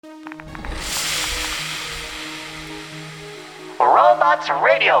Robots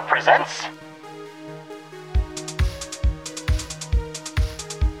Radio presents...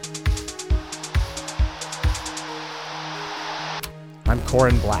 I'm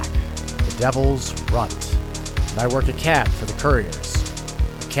Corin Black, the Devil's Runt, and I work a cab for the Couriers.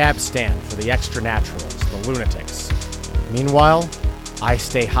 A cab stand for the extra-naturals, the lunatics. Meanwhile, I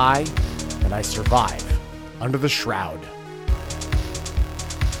stay high, and I survive under the shroud.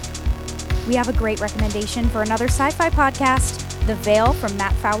 We have a great recommendation for another sci-fi podcast. The Veil from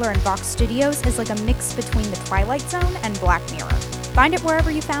Matt Fowler and Vox Studios is like a mix between The Twilight Zone and Black Mirror. Find it wherever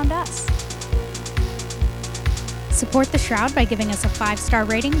you found us. Support The Shroud by giving us a 5-star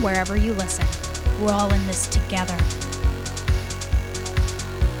rating wherever you listen. We're all in this together.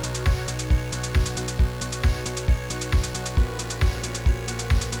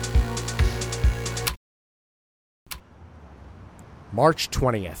 March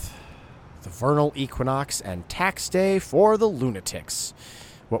 20th. The vernal equinox and tax day for the lunatics.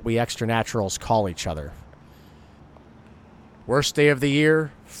 What we extra-naturals call each other. Worst day of the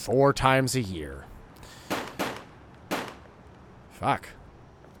year, 4 times a year. Fuck.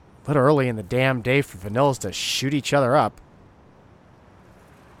 A little early in the damn day for vanillas to shoot each other up.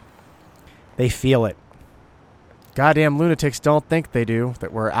 They feel it. Goddamn lunatics don't think they do,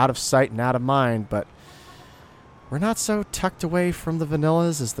 that we're out of sight and out of mind, but we're not so tucked away from the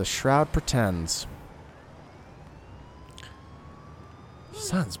vanillas as the shroud pretends.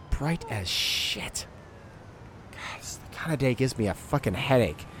 Sun's bright as shit. God, this kind of day gives me a fucking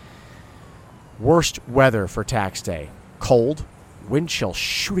headache. Worst weather for tax day. Cold, wind chill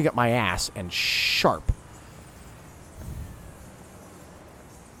shooting up my ass, and sharp.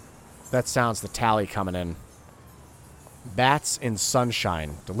 That sounds the tally coming in. Bats in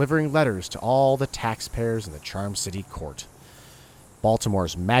sunshine, delivering letters to all the taxpayers in the Charm City court.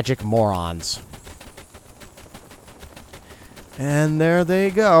 Baltimore's magic morons. And there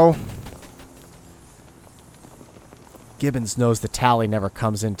they go. Gibbons knows the tally never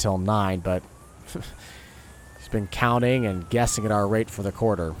comes in till 9, but he's been counting and guessing at our rate for the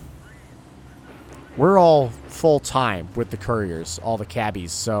quarter. We're all full-time with the Couriers, all the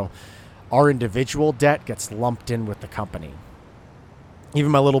cabbies, so our individual debt gets lumped in with the company.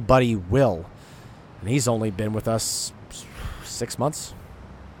 Even my little buddy Will, and he's only been with us 6 months.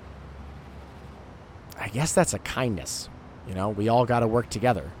 I guess that's a kindness. You know, we all gotta work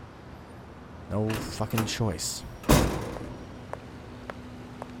together. No fucking choice.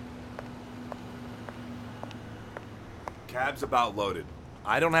 Cab's about loaded.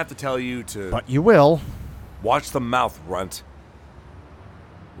 I don't have to tell you to... But you will. Watch the mouth, runt.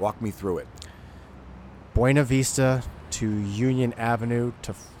 Walk me through it. Buena Vista to Union Avenue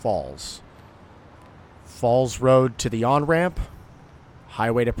to Falls. Falls Road to the on-ramp.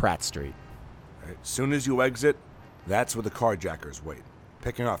 Highway to Pratt Street. As soon as you exit, that's where the carjackers wait.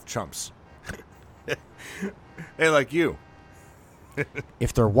 Picking off chumps. Hey, like you.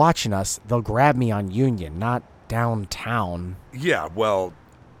 If they're watching us, they'll grab me on Union, not downtown. Yeah, well...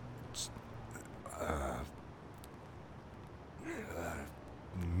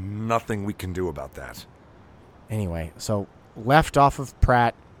 nothing we can do about that. Anyway, so left off of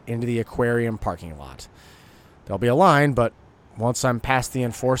Pratt into the aquarium parking lot. There'll be a line, but once I'm past the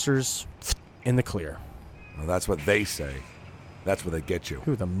enforcers, in the clear. Well, that's what they say. That's where they get you.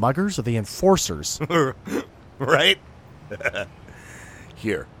 Who, the muggers or the enforcers? Right?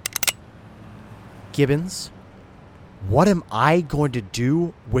 Here. Gibbons, what am I going to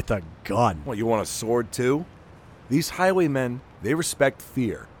do with a gun? What, you want a sword too? These highwaymen, they respect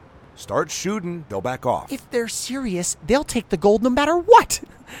fear. Start shooting, they'll back off. If they're serious, they'll take the gold no matter what.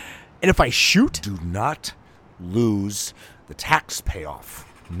 And if I shoot? Do not lose the tax payoff.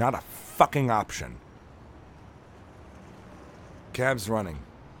 Not a fucking option. Cab's running.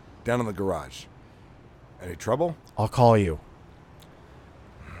 Down in the garage. Any trouble? I'll call you.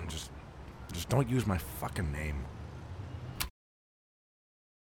 Just don't use my fucking name.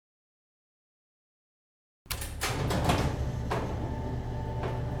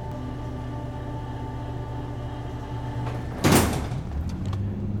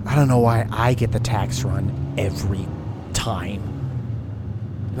 I don't know why I get the tax run every time.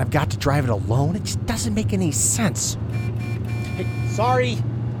 And I've got to drive it alone? It just doesn't make any sense. Hey, sorry!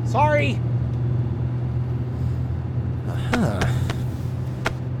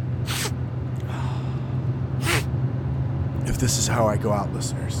 If this is how I go out,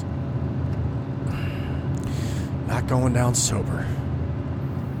 listeners, not going down sober.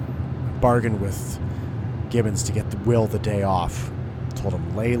 I bargained with Gibbons to get the Will the day off. Told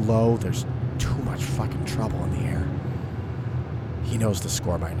him lay low, there's too much fucking trouble in the air. He knows the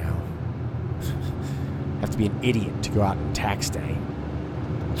score by now. Have to be an idiot to go out on tax day.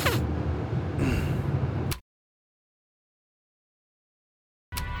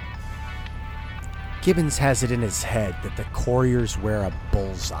 Gibbons has it in his head that the couriers wear a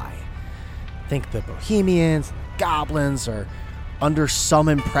bullseye. Think the Bohemians, goblins are under some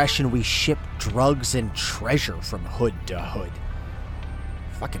impression we ship drugs and treasure from hood to hood.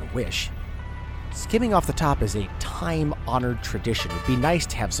 Fucking wish. Skimming off the top is a time-honored tradition. It'd be nice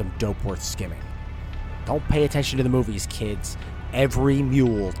to have some dope worth skimming. Don't pay attention to the movies, kids. Every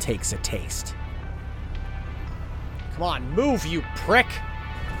mule takes a taste. Come on, move, you prick!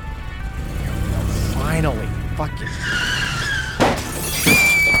 Finally, fucking...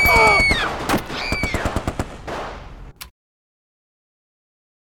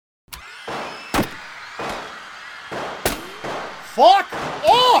 Fuck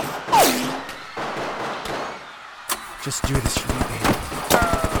off! Just do this for me, baby.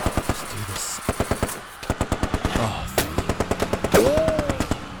 Just do this. Oh,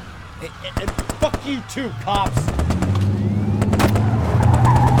 thank you. And fuck you too, cops!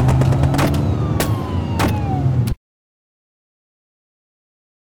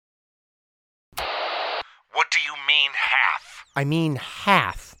 What do you mean half? I mean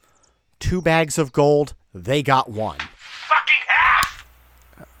half. 2 bags of gold, they got 1. Fucking half!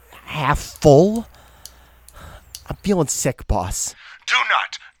 Half full? I'm feeling sick, boss. Do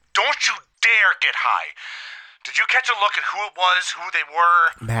not. Don't you dare get high. Did you catch a look at who it was, who they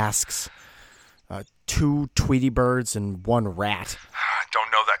were? Masks. 2 Tweety birds and 1 rat.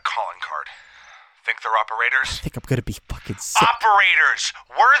 Don't know that calling card. Think they're operators? I think I'm gonna be fucking sick. Operators!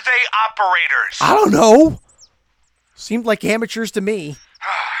 Were they operators? I don't know! Seemed like amateurs to me.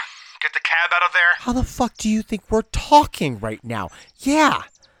 Get the cab out of there? How the fuck do you think we're talking right now? Yeah!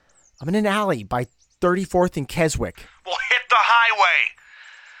 I'm in an alley by 34th and Keswick. Well, hit the highway!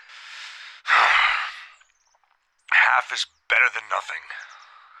 Half is better than nothing.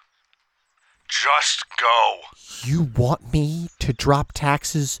 Just go. You want me to drop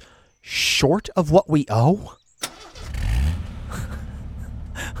taxes short of what we owe?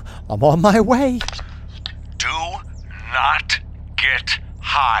 I'm on my way. Do not get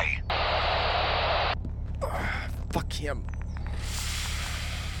high. Fuck him.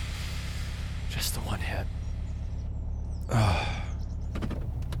 Just the one hit.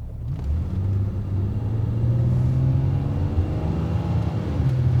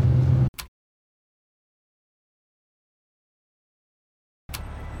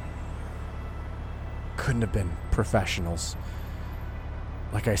 Couldn't have been professionals.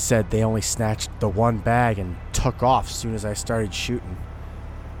 Like I said, they only snatched the 1 bag and took off as soon as I started shooting.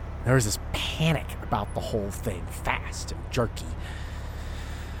 There was this panic about the whole thing, fast and jerky.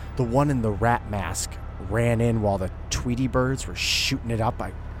 The one in the rat mask ran in while the Tweety birds were shooting it up.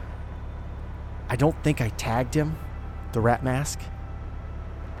 I don't think I tagged him, the rat mask.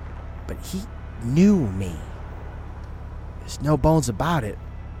 But he knew me. There's no bones about it.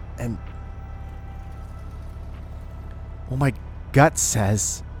 And... well, my gut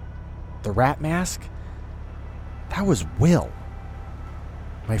says the rat mask, that was Will,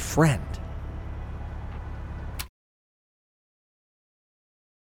 my friend.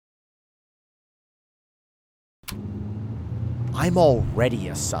 I'm already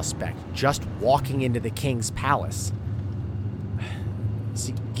a suspect just walking into the king's palace.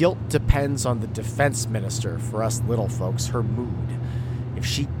 See, guilt depends on the defense minister for us little folks, her mood, if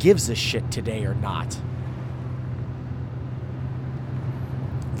she gives a shit today or not.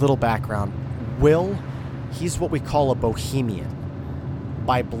 Little background. Will, he's what we call a bohemian.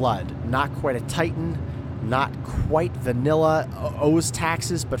 By blood. Not quite a titan, not quite vanilla, owes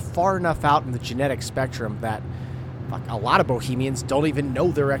taxes, but far enough out in the genetic spectrum that a lot of bohemians don't even know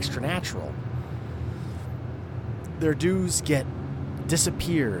they're extra natural. Their dues get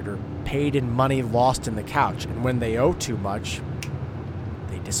disappeared or paid in money lost in the couch, and when they owe too much,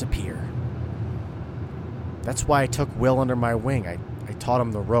 they disappear. That's why I took Will under my wing. I taught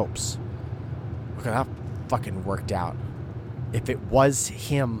him the ropes. Look at how fucking worked out. If it was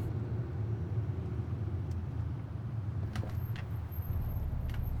him...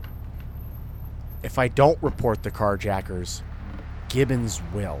 if I don't report the carjackers, Gibbons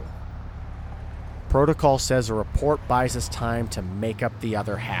will. Protocol says a report buys us time to make up the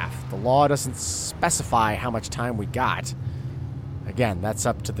other half. The law doesn't specify how much time we got. Again, that's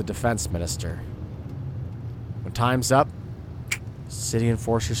up to the defense minister. When time's up, city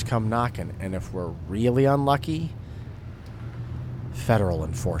enforcers come knocking, and if we're really unlucky, federal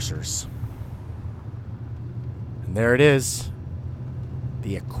enforcers. And there it is,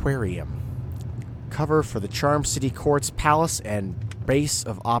 the aquarium. cover for the Charm City Court's palace and base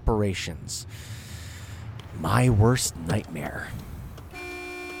of operations. My worst nightmare.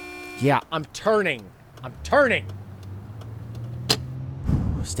 Yeah, I'm turning.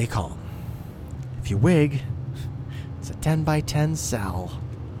 Stay calm. If you wig, it's a 10 by 10 cell.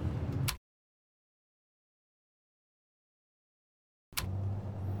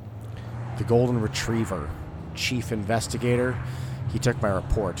 The Golden Retriever, chief investigator, he took my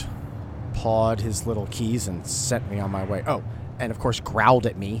report, pawed his little keys, and sent me on my way. Oh, and of course growled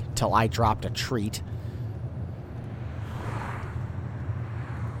at me till I dropped a treat.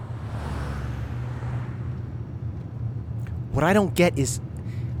 What I don't get is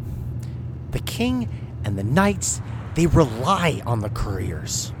the king and the knights, they rely on the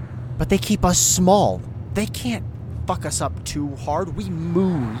couriers, but they keep us small. They can't fuck us up too hard. We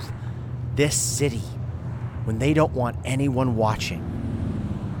move this city when they don't want anyone watching.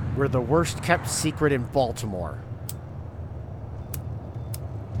 We're the worst kept secret in Baltimore.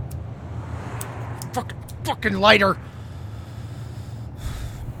 Fucking lighter.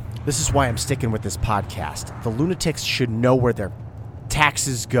 This is why I'm sticking with this podcast. The lunatics should know where their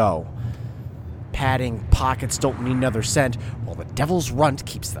taxes go. Padding pockets don't need another cent, while the devil's runt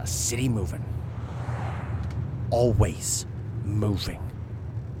keeps the city moving. Always moving.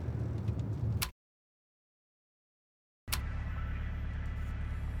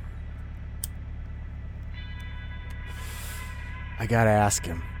 I gotta ask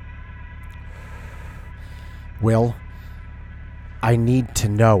him. Will, I need to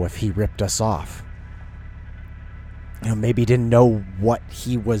know if he ripped us off. Maybe he didn't know what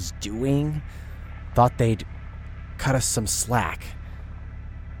he was doing. Thought they'd cut us some slack.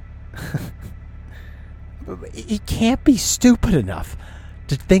 He can't be stupid enough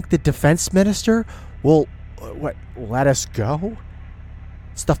to think the defense minister will, let us go?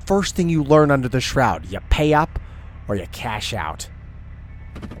 It's the first thing you learn under the shroud. You pay up or you cash out.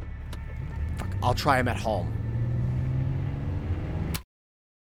 I'll try him at home.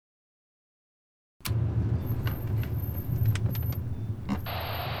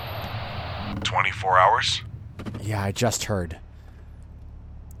 $24? Yeah, I just heard.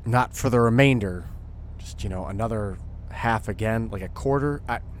 Not for the remainder. Just, another half again, like a quarter.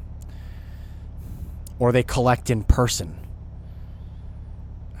 Or they collect in person.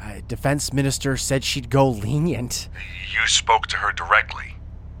 Defense minister said she'd go lenient. You spoke to her directly.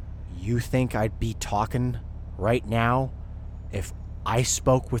 You think I'd be talking right now if I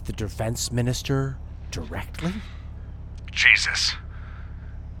spoke with the defense minister directly? Jesus.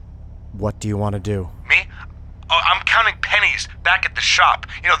 What do you want to do? Me? Oh, I'm counting pennies back at the shop.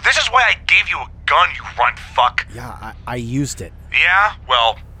 This is why I gave you a gun, you runt fuck. Yeah, I used it. Yeah?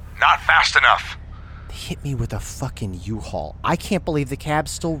 Well, not fast enough. They hit me with a fucking U-Haul. I can't believe the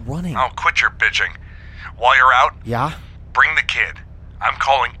cab's still running. Oh, quit your bitching. While you're out, yeah? Bring the kid. I'm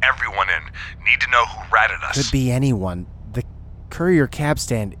calling everyone in. Need to know who ratted us. Could be anyone. The courier cab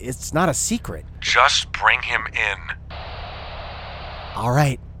stand, it's not a secret. Just bring him in. All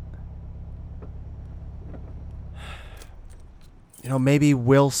right. Maybe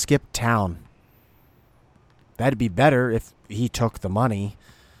we'll skip town. That'd be better if he took the money.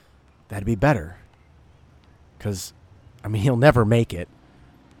 That'd be better. Because, he'll never make it.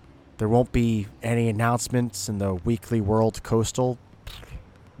 There won't be any announcements in the Weekly World Coastal.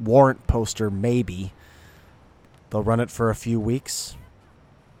 Warrant poster, maybe. They'll run it for a few weeks.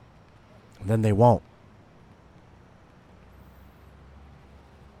 And then they won't.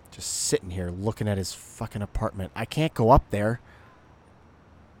 Just sitting here looking at his fucking apartment. I can't go up there.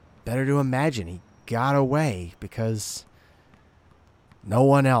 Better to imagine he got away because no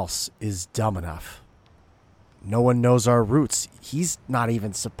one else is dumb enough. No one knows our routes. He's not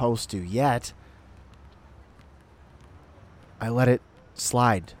even supposed to yet. I let it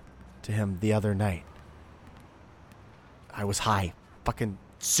slide to him the other night. I was high. Fucking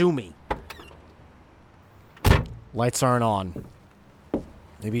sue me. Lights aren't on.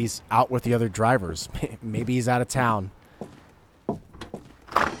 Maybe he's out with the other drivers. Maybe he's out of town.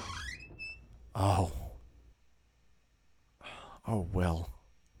 Oh, Will.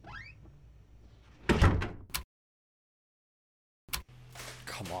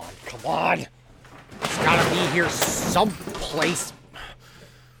 Come on. It's gotta be here someplace.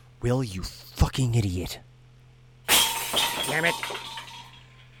 Will, you fucking idiot. Damn it.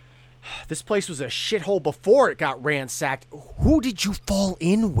 This place was a shithole before it got ransacked. Who did you fall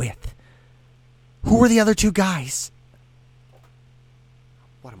in with? Who were the other two guys?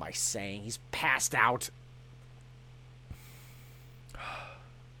 What am I saying? He's passed out.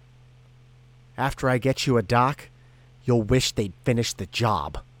 After I get you a doc, you'll wish they'd finished the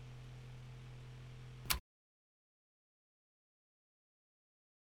job.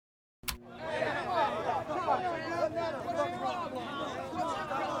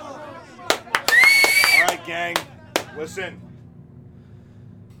 gang. Listen.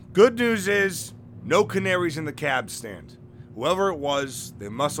 Good news is, no canaries in the cab stand. Whoever it was, they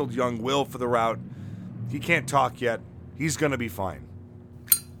muscled young Will for the route. He can't talk yet. He's gonna be fine.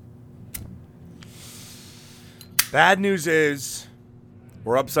 Bad news is,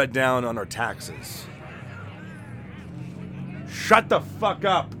 we're upside down on our taxes. Shut the fuck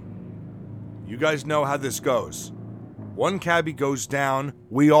up! You guys know how this goes. One cabbie goes down,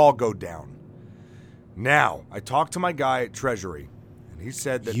 we all go down. Now, I talked to my guy at Treasury, and he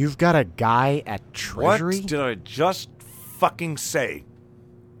said that... You've got a guy at Treasury? What did I just fucking say?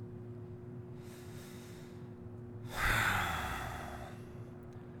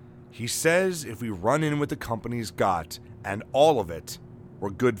 He says if we run in with the company's got, and all of it,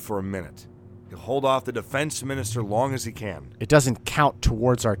 we're good for a minute. He'll hold off the defense minister long as he can. It doesn't count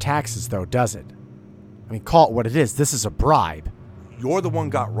towards our taxes, though, does it? I mean, call it what it is. This is a bribe. You're the one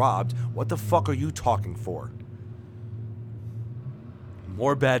got robbed. What the fuck are you talking for?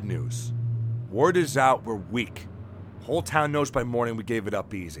 More bad news. Word is out, we're weak. Whole town knows by morning we gave it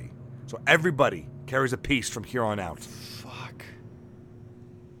up easy. So everybody carries a piece from here on out. Fuck.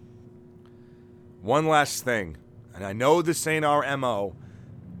 One last thing, and I know this ain't our MO,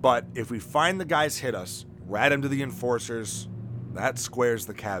 but if we find the guys hit us, rat them to the enforcers, that squares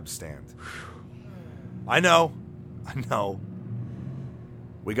the cab stand. I know.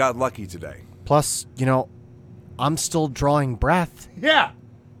 We got lucky today. Plus, I'm still drawing breath. Yeah!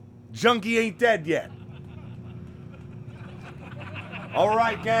 Junkie ain't dead yet. All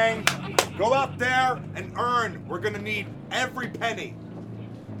right, gang. Go out there and earn. We're gonna need every penny.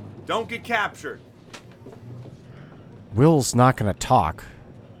 Don't get captured. Will's not going to talk.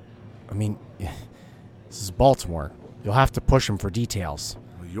 I mean, this is Baltimore. You'll have to push him for details.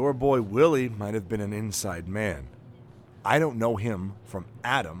 Well, your boy Willie might have been an inside man. I don't know him from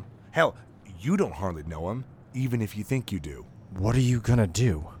Adam. Hell, you don't hardly know him, even if you think you do. What are you going to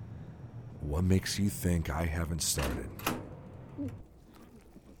do? What makes you think I haven't started?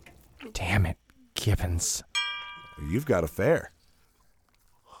 Damn it, Gibbons. You've got a fare.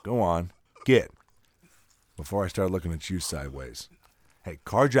 Go on, get. Before I start looking at you sideways. Hey,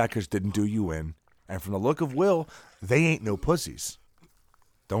 carjackers didn't do you in, and from the look of Will, they ain't no pussies.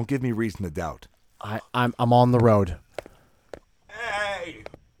 Don't give me reason to doubt. I'm on the road. Hey,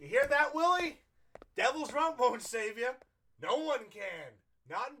 you hear that, Willie? Devil's Run won't save you. No one can.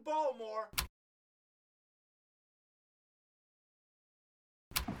 Not in Baltimore.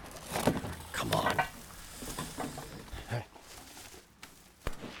 Come on.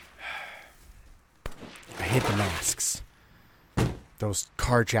 I hid the masks. Those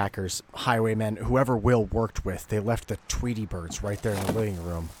carjackers, highwaymen, whoever Will worked with, they left the Tweety birds right there in the living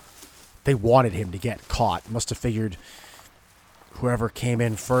room. They wanted him to get caught. Must have figured whoever came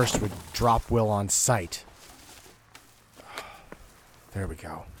in first would drop Will on sight. There we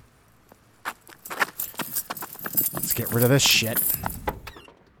go. Let's get rid of this shit.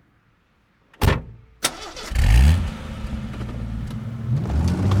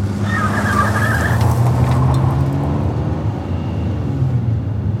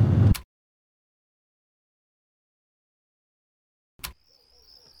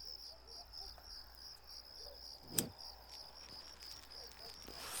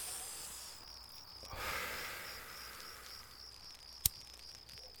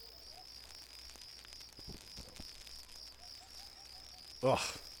 Ugh.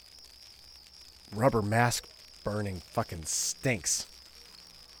 Rubber mask burning fucking stinks.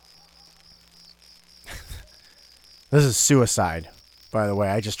 This is suicide, by the way.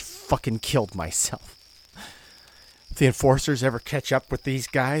 I just fucking killed myself. If the enforcers ever catch up with these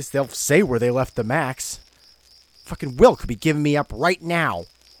guys, they'll say where they left the Max. Fucking Will could be giving me up right now.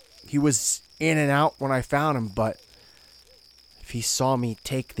 He was in and out when I found him, but if he saw me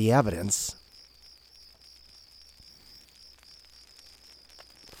take the evidence...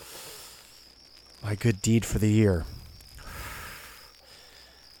 My good deed for the year.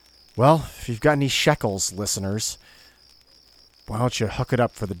 Well, if you've got any shekels, listeners, why don't you hook it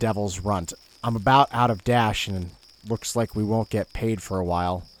up for the Devil's Runt? I'm about out of dash, and looks like we won't get paid for a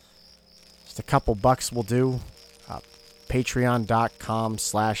while. Just a couple bucks will do.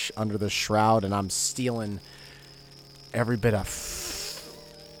 Patreon.com/undertheshroud, and I'm stealing every bit of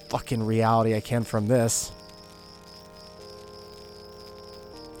fucking reality I can from this.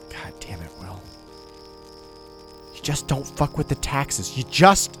 God damn it, Will. You just don't fuck with the taxes. You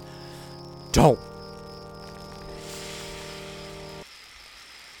just don't.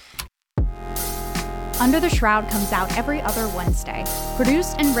 Under the Shroud comes out every other Wednesday.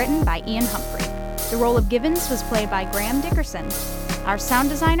 Produced and written by Ian Humphrey. The role of Gibbons was played by Graham Dickerson. Our sound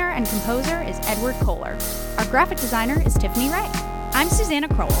designer and composer is Edward Kohler. Graphic designer is Tiffany Ray. I'm Susanna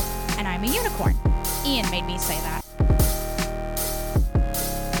Crowell, and I'm a unicorn. Ian made me say that.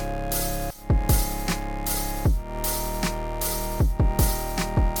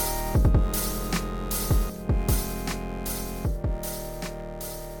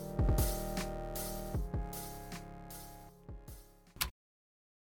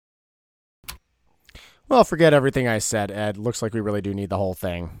 Well, forget everything I said, Ed. Looks like we really do need the whole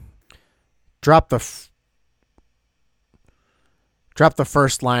thing. Drop the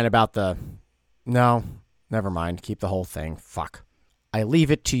first line about the... No, never mind. Keep the whole thing. Fuck. I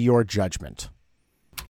leave it to your judgment.